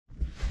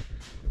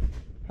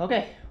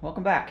Okay,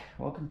 welcome back.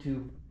 Welcome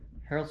to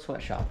Harold's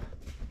Sweatshop.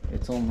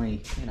 It's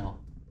only,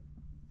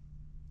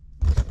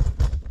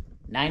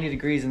 90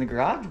 degrees in the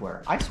garage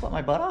where I sweat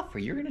my butt off for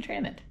your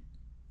entertainment.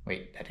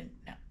 Wait, I didn't,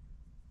 no.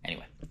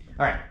 Anyway,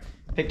 all right,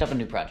 picked up a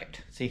new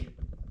project. See,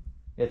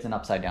 it's an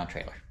upside down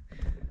trailer.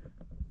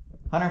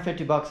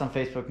 150 bucks on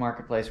Facebook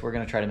Marketplace. We're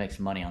gonna try to make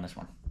some money on this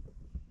one.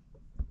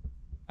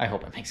 I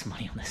hope I make some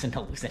money on this and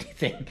don't lose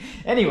anything.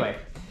 Anyway,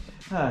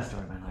 story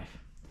of my life.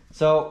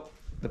 So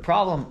the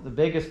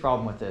biggest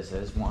problem with this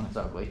is, one, it's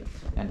ugly,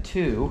 and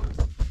two,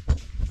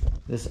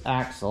 this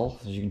axle,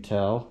 as you can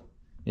tell,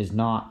 is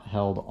not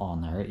held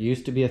on there. It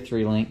used to be a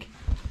 3-link.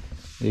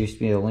 There used to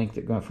be a link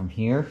that went from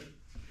here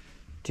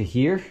to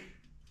here,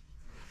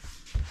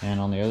 and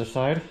on the other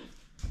side,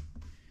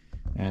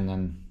 and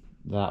then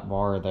that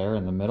bar there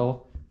in the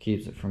middle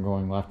keeps it from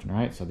going left and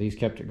right. So these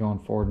kept it going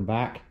forward and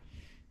back.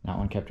 That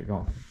one kept it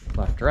going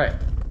left to right.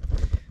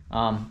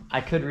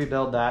 I could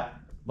rebuild that,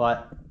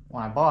 but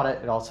when I bought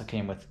it, it also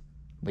came with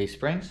leaf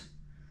springs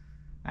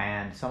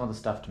and some of the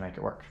stuff to make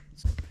it work.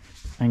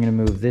 I'm gonna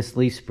move this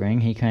leaf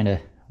spring. He kind of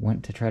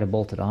went to try to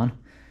bolt it on.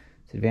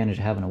 It's the advantage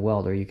of having a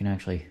welder. You can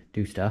actually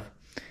do stuff.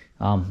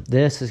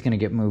 This is gonna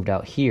get moved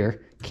out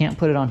here. Can't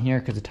put it on here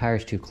because the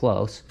tire's too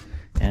close,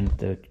 and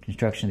the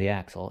construction of the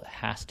axle, it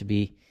has to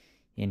be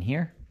in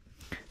here.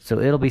 So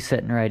it'll be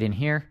sitting right in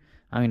here.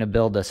 I'm gonna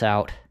build this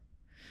out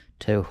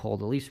to hold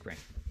the leaf spring.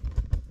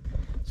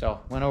 So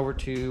went over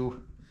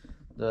to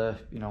the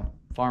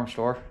farm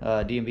store,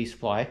 D&B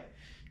Supply,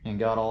 and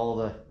got all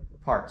the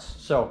parts.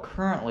 So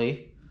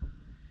currently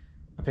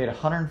I paid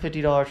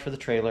 $150 for the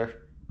trailer,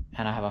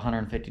 and I have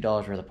 $150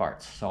 worth of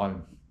parts.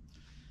 So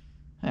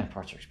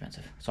parts are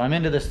expensive. So I'm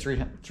into this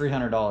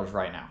 $300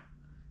 right now.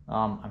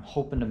 I'm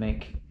hoping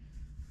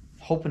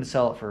to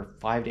sell it for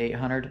 $500 to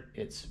 $800.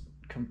 It's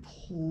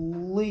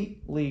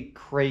completely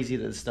crazy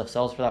that this stuff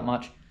sells for that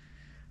much,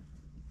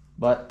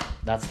 but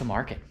that's the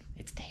market.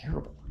 It's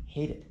terrible. I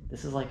hate it.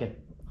 This is like a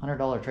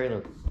 $100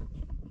 trailer,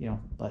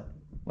 but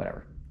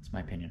whatever. It's my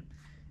opinion.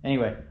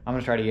 Anyway, I'm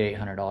gonna try to get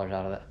 $800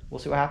 out of it. We'll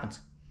see what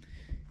happens.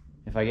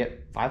 If I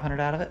get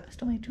 500 out of it, I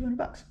still made 200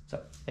 bucks. So,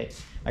 hey,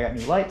 I got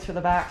new lights for the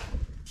back.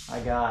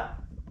 I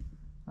got,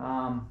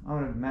 I'm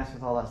gonna mess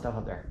with all that stuff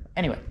up there.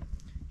 Anyway,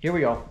 here we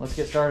go. Let's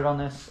get started on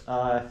this.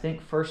 I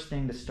think first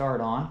thing to start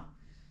on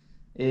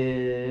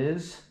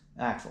is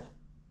axle.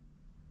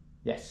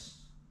 Yes,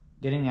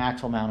 getting the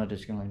axle mounted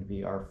is going to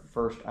be our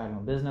first item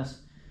of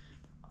business.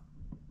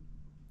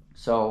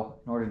 So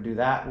in order to do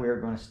that,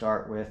 we're going to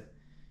start with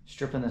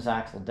stripping this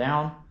axle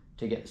down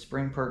to get the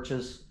spring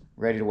perches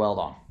ready to weld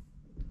on.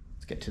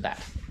 Let's get to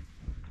that.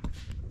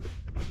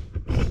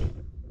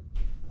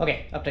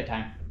 Okay, update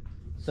time.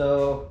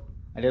 So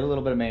I did a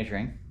little bit of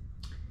measuring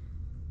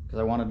because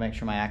I wanted to make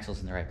sure my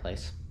axle's in the right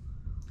place.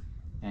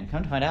 And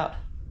come to find out,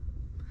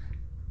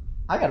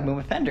 I gotta move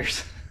my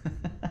fenders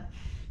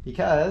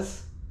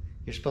because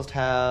you're supposed to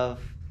have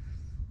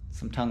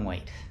some tongue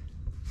weight.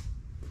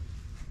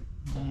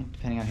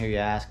 Depending on who you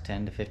ask,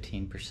 10 to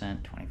 15%,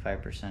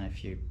 25%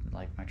 if you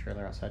like my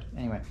trailer outside.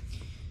 Anyway,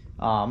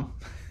 I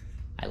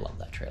love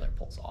that trailer, it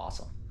pulls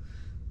awesome.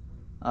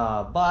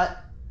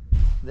 But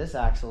this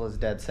axle is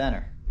dead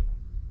center.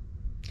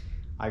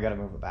 I gotta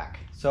move it back.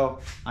 So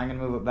I'm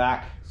gonna move it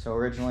back. So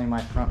originally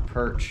my front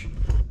perch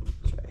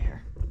is right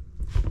here,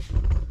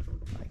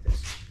 like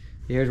this.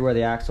 Here's where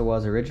the axle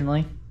was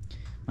originally.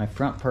 My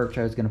front perch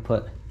I was gonna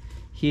put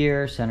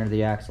here, center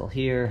the axle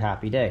here,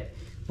 happy day.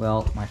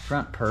 Well, my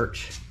front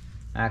perch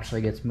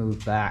actually gets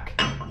moved back.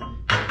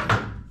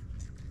 I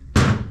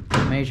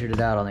measured it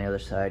out on the other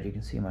side. You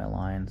can see my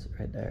lines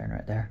right there and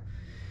right there.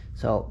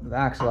 So the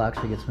axle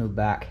actually gets moved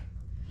back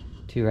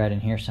to right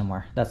in here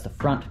somewhere. That's the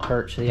front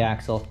perch of the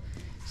axle.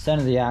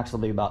 Center of the axle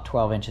will be about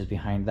 12 inches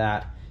behind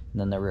that, and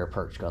then the rear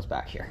perch goes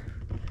back here.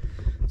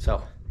 So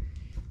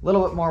a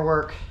little bit more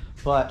work,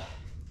 but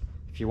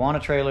if you want a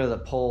trailer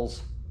that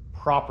pulls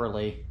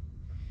properly,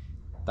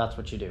 that's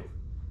what you do.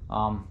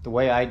 The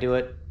way I do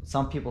it,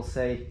 some people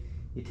say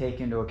you take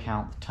into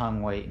account the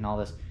tongue weight and all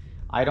this.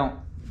 I don't,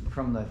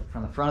 from the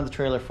front of the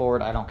trailer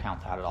forward, I don't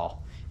count that at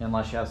all,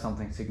 unless you have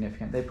something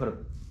significant. They put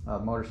a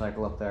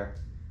motorcycle up there.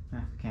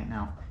 Can't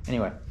now.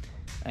 Anyway,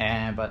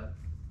 but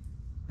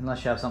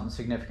unless you have something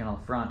significant on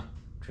the front,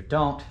 which I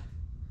don't,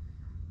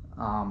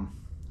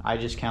 I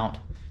just count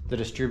the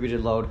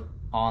distributed load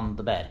on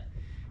the bed.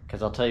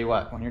 Because I'll tell you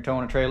what, when you're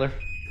towing a trailer,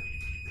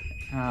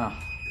 my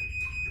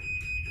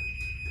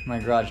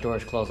garage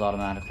doors close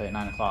automatically at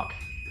 9 o'clock.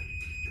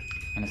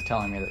 And it's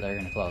telling me that they're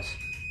gonna close.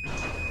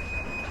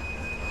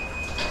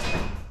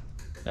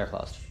 They're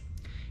closed.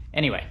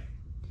 Anyway.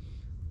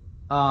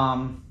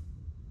 Yeah,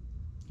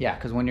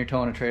 because when you're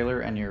towing a trailer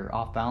and you're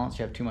off balance,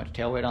 you have too much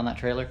tail weight on that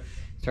trailer,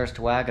 it starts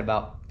to wag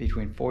about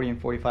between 40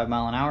 and 45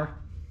 mile an hour.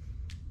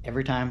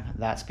 Every time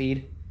that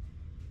speed,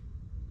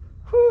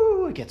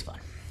 whoo, it gets fun.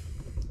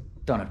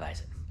 Don't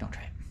advise it, don't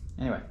try it.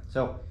 Anyway,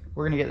 so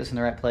we're gonna get this in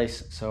the right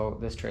place so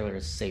this trailer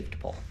is safe to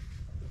pull.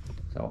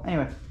 So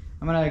anyway,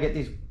 I'm gonna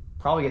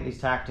probably get these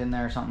tacked in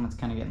there or something. It's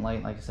kind of getting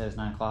late. Like I said, it's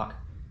 9 o'clock.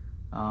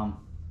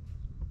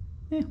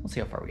 We'll see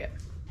how far we get.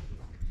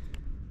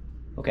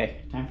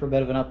 Okay, time for a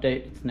bit of an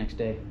update. It's the next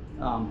day.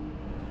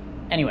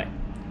 Anyway,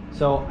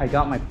 so I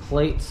got my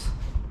plates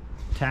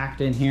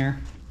tacked in here.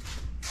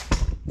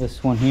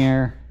 This one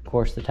here, of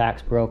course the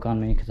tack's broke on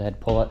me because I had to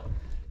pull it,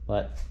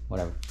 but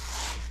whatever.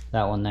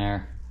 That one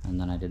there, and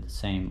then I did the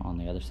same on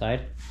the other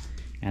side.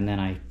 And then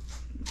I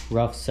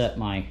rough set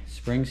my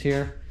springs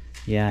here.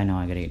 Yeah, I know,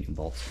 I gotta get new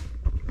bolts.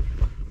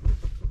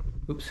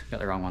 Oops, got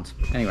the wrong ones.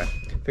 Anyway,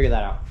 figure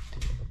that out.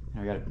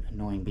 And I got an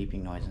annoying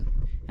beeping noise,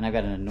 and I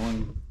got an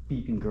annoying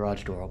beeping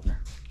garage door opener.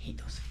 I hate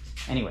those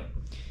things. Anyway,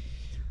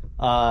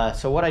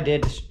 so what I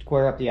did to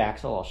square up the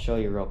axle, I'll show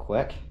you real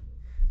quick.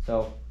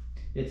 So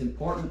it's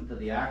important that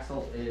the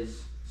axle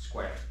is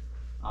square.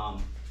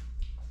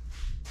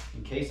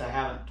 In case I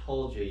haven't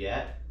told you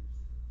yet,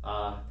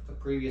 the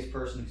previous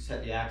person who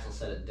set the axle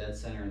set it dead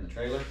center in the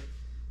trailer,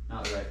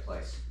 not the right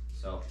place.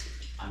 So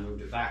I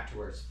moved it back to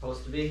where it's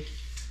supposed to be.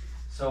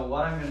 So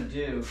what I'm going to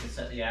do to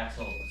set the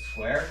axle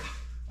square,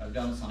 I've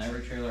done this on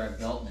every trailer I've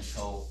built and they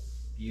tow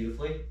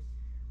beautifully.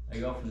 I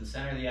go from the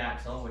center of the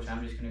axle, which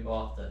I'm just going to go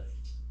off the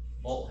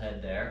bolt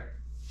head there,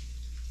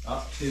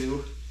 up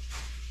to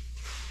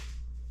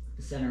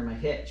the center of my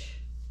hitch.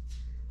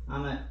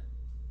 I'm at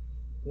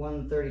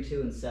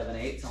 132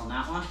 7/8 on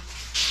that one.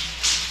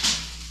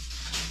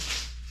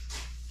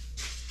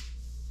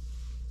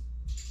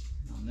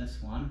 On this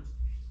one,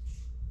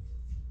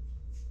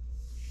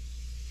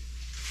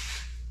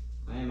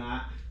 I am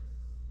at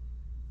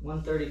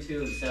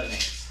 132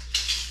 7/8.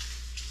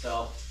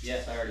 So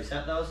yes, I already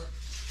set those.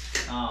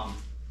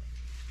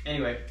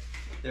 Anyway,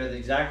 they're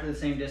exactly the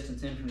same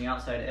distance in from the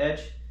outside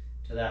edge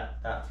to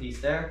that piece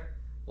there,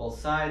 both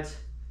sides.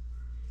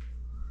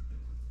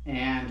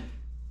 And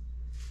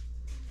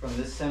from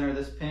this center of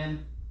this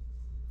pin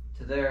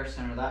to there,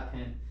 center of that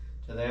pin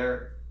to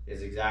there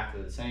is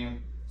exactly the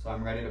same. So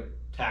I'm ready to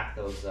tack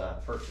those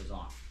perches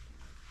on.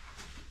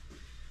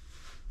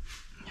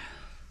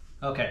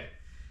 Okay,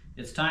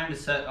 it's time to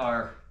set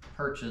our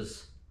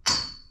perches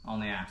on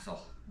the axle.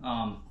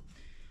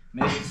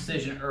 Made a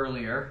decision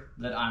earlier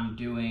that I'm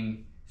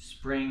doing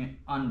spring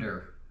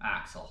under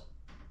axle.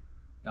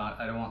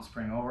 I don't want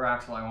spring over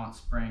axle, I want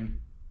spring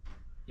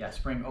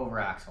over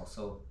axle.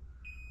 So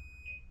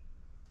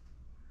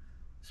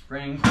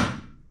spring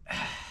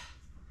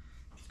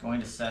is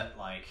going to set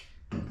like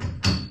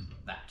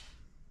that,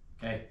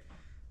 okay,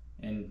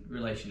 in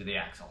relation to the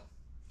axle.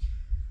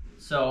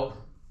 So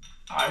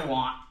I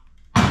want,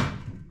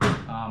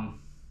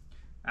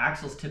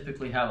 axles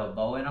typically have a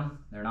bow in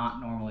them. They're not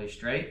normally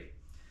straight.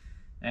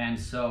 And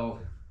so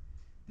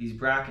these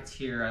brackets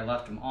here, I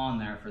left them on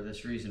there for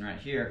this reason right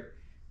here.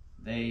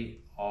 They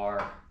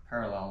are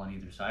parallel on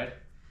either side.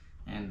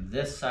 And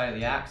this side of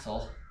the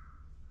axle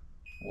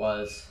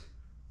was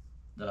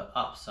the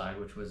up side,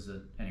 which was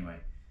the, anyway,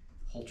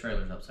 the whole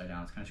trailer's upside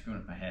down. It's kind of screwing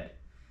with my head.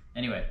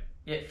 Anyway,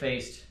 it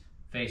faced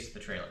the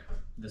trailer.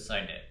 This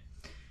side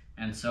did.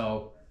 And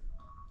so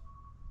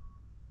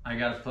I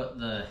got to put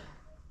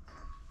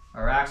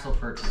our axle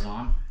perches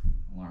on.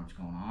 Alarm's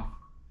going off.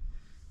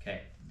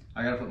 Okay,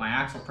 I got to put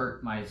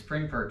my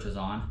spring perches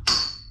on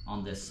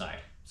this side.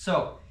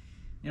 So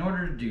in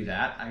order to do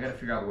that, I got to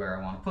figure out where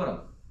I want to put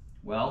them.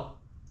 Well,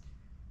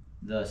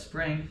 the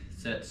spring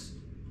sits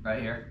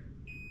right here.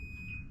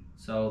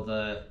 So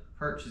the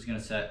perch is going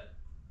to sit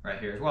right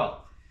here as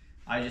well.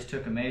 I just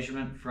took a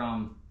measurement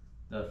from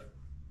the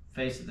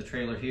face of the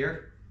trailer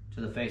here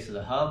to the face of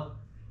the hub,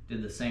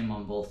 did the same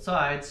on both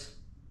sides,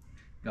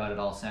 got it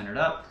all centered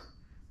up,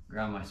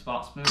 ground my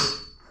spot smooth.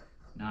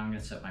 Now I'm going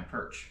to set my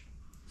perch.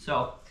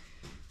 So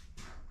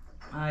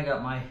I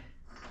got my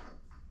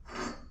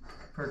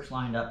perch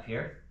lined up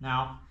here.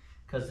 Now,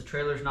 because the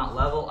trailer's not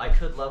level, I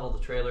could level the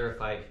trailer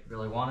if I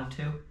really wanted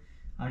to.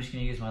 I'm just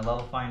going to use my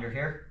level finder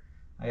here.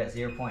 I got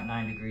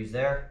 0.9 degrees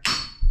there.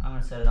 I'm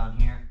going to set it on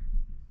here.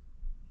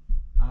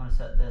 I'm going to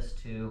set this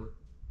to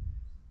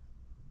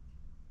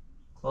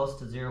close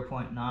to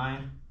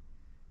 0.9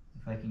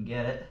 if I can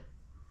get it.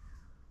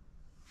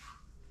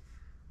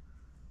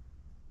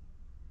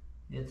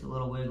 It's a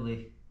little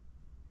wiggly.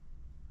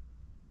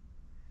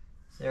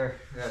 So there,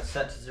 I got it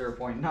set to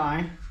 0.9.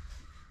 I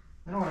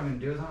know what I'm going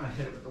to do is I'm going to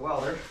hit it with the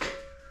welder,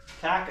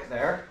 tack it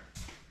there,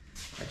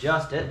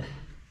 adjust it,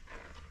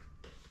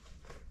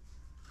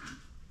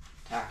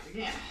 tack it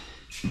again.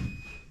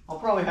 I'll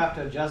probably have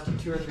to adjust it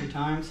 2 or 3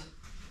 times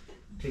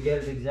to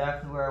get it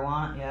exactly where I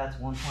want it. Yeah, it's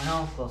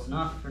 1.0, close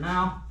enough for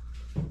now.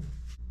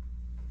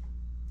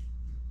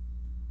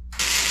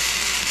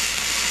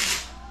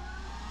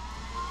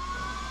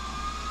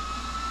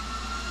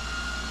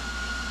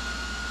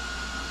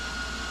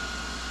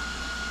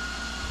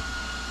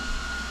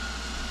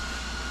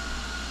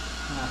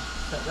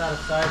 Set that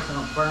aside so I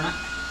don't burn it.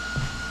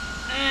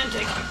 And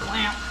take my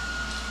clamp.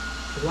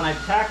 Because when I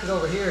tacked it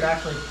over here, it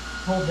actually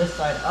pulled this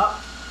side up.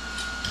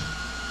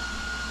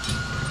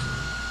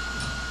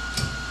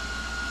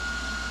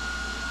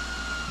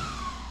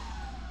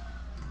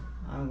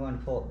 I'm going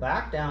to pull it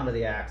back down to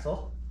the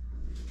axle.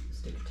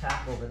 Stick a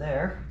tack over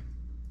there.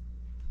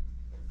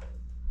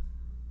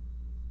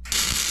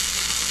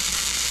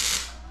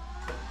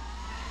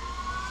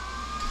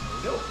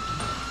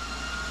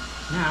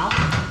 Now,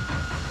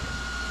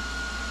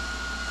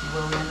 see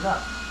where we ended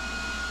up.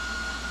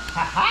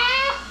 Ha ha!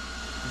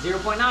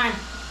 0.9.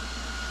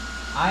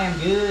 I am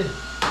good.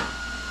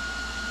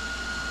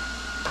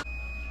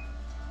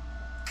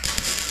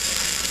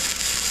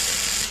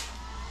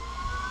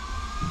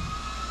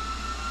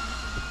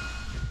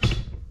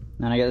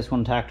 And I get this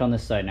one tacked on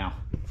this side now.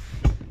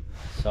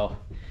 So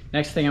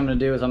next thing I'm gonna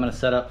do is I'm gonna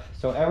set up,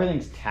 so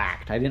everything's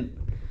tacked.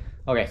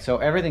 So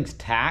everything's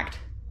tacked.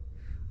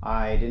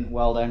 I didn't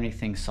weld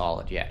anything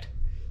solid yet.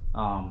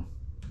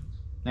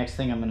 Next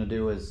thing I'm gonna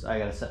do is I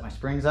gotta set my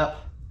springs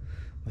up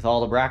with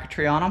all the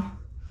bracketry on them.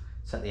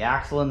 Set the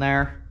axle in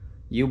there,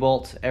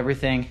 U-bolts,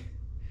 everything.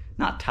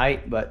 Not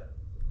tight, but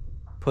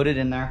put it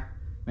in there.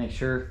 Make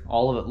sure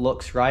all of it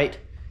looks right.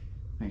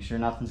 Make sure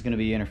nothing's gonna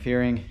be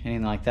interfering,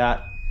 anything like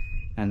that.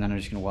 And then I'm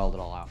just gonna weld it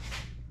all out.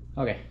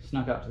 Okay,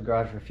 snuck out to the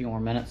garage for a few more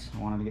minutes. I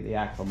wanted to get the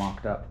axle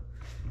mocked up.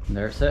 And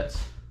there it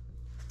sits,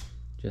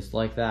 just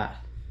like that.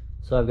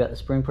 So I've got the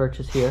spring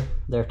purchase here.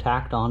 They're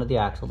tacked onto the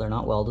axle. They're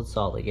not welded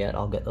solid yet.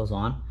 I'll get those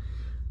on.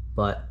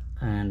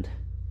 And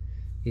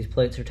these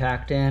plates are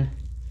tacked in.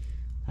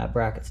 That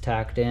bracket's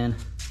tacked in.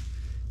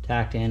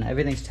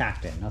 Everything's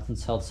tacked in.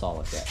 Nothing's held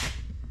solid yet.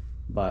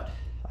 But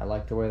I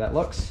like the way that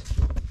looks.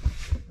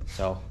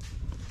 So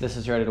this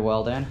is ready to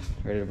weld in,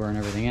 ready to burn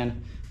everything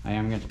in.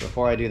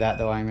 Before I do that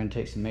though, I'm gonna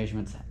take some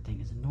measurements. That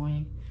thing is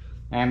annoying.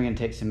 I am gonna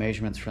take some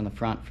measurements from the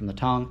front, from the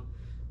tongue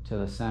to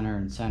the center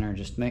and center,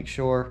 just make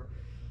sure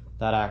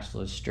that axle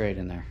is straight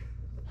in there.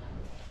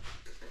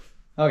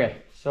 Okay,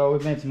 so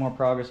we've made some more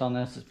progress on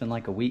this. It's been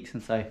like a week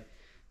since I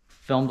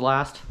filmed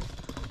last,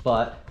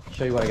 but I'll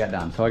show you what I got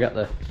done. So I got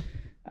the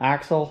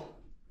axle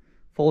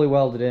fully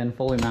welded in,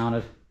 fully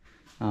mounted.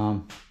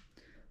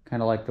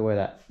 Kind of like the way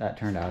that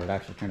turned out. It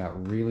actually turned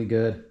out really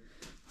good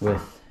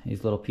with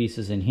these little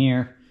pieces in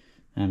here,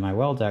 and my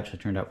welds actually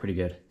turned out pretty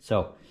good.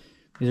 So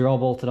these are all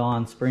bolted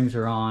on, springs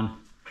are on.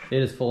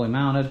 It is fully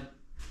mounted.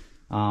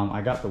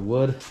 I got the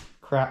wood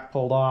crap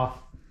pulled off.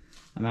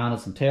 I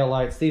mounted some tail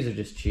lights. These are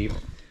just cheap.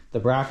 The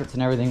brackets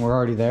and everything were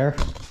already there,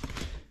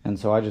 and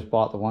so I just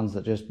bought the ones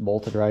that just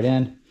bolted right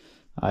in.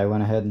 I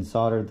went ahead and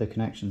soldered the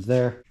connections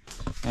there,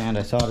 and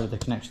I soldered the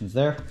connections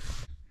there.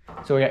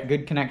 So we got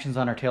good connections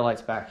on our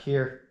taillights back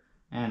here,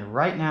 and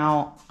right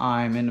now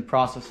I'm in the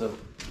process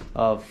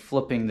of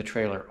flipping the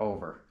trailer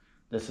over.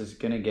 This is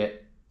gonna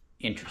get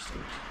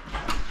interesting.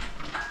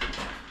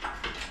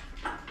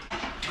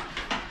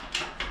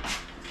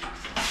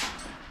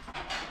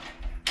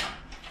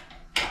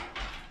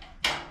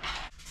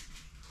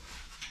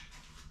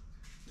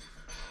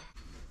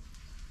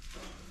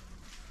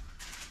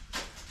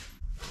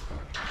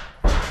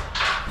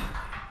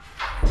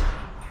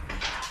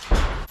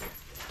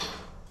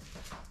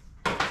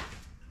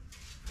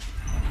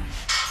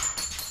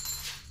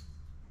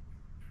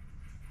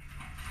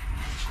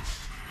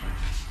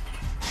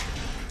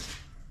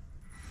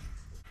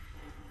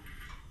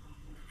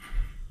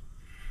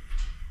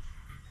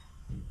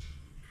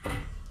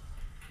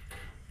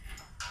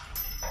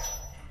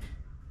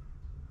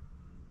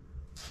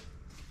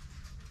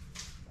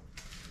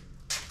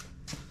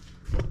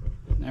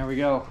 There we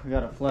go, we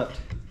got it flipped.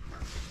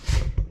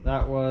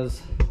 That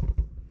was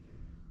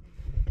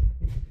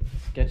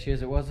sketchy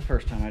as it was the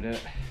first time I did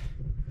it.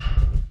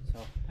 So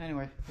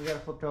anyway, we got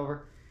it flipped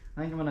over.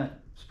 I think I'm gonna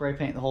spray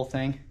paint the whole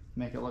thing,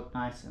 make it look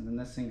nice, and then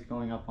this thing's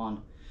going up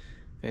on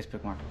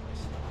Facebook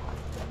Marketplace.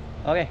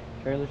 Okay,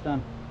 trailer's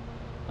done.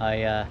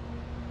 I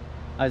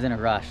was in a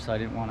rush, so I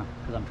didn't wanna,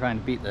 because I'm trying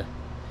to beat the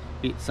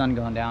sun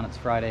going down. It's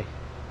Friday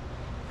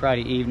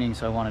evening,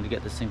 so I wanted to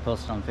get this thing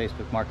posted on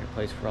Facebook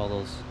Marketplace for all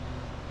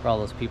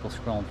those people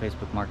scrolling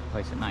Facebook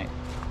Marketplace at night.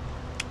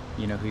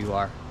 You know who you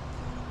are.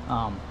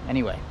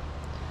 Anyway,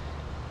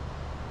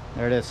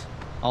 there it is,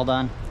 all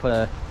done. Put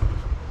a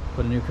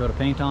new coat of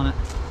paint on it.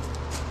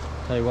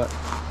 Tell you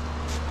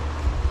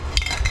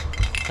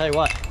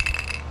what,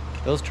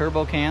 those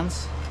turbo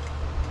cans,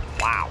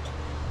 wow.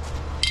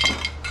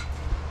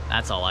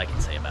 That's all I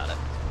can say about it.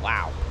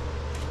 Wow,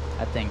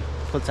 that thing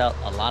puts out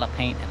a lot of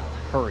paint in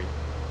a hurry.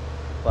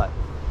 But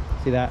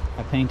see that,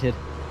 I painted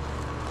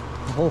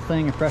the whole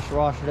thing, I pressure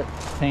washed it,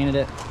 painted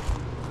it,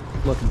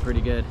 looking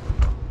pretty good.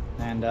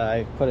 And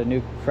I put a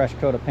new fresh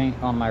coat of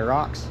paint on my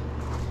rocks.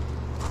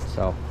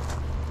 So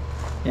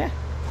yeah,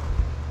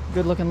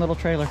 good looking little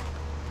trailer.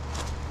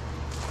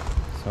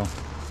 So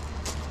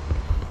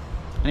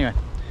anyway,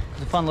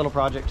 it's a fun little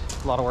project,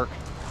 a lot of work,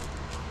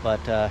 but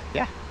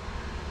yeah,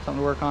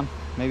 something to work on.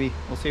 Maybe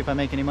we'll see if I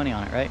make any money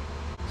on it, right?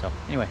 So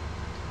anyway,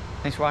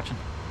 thanks for watching.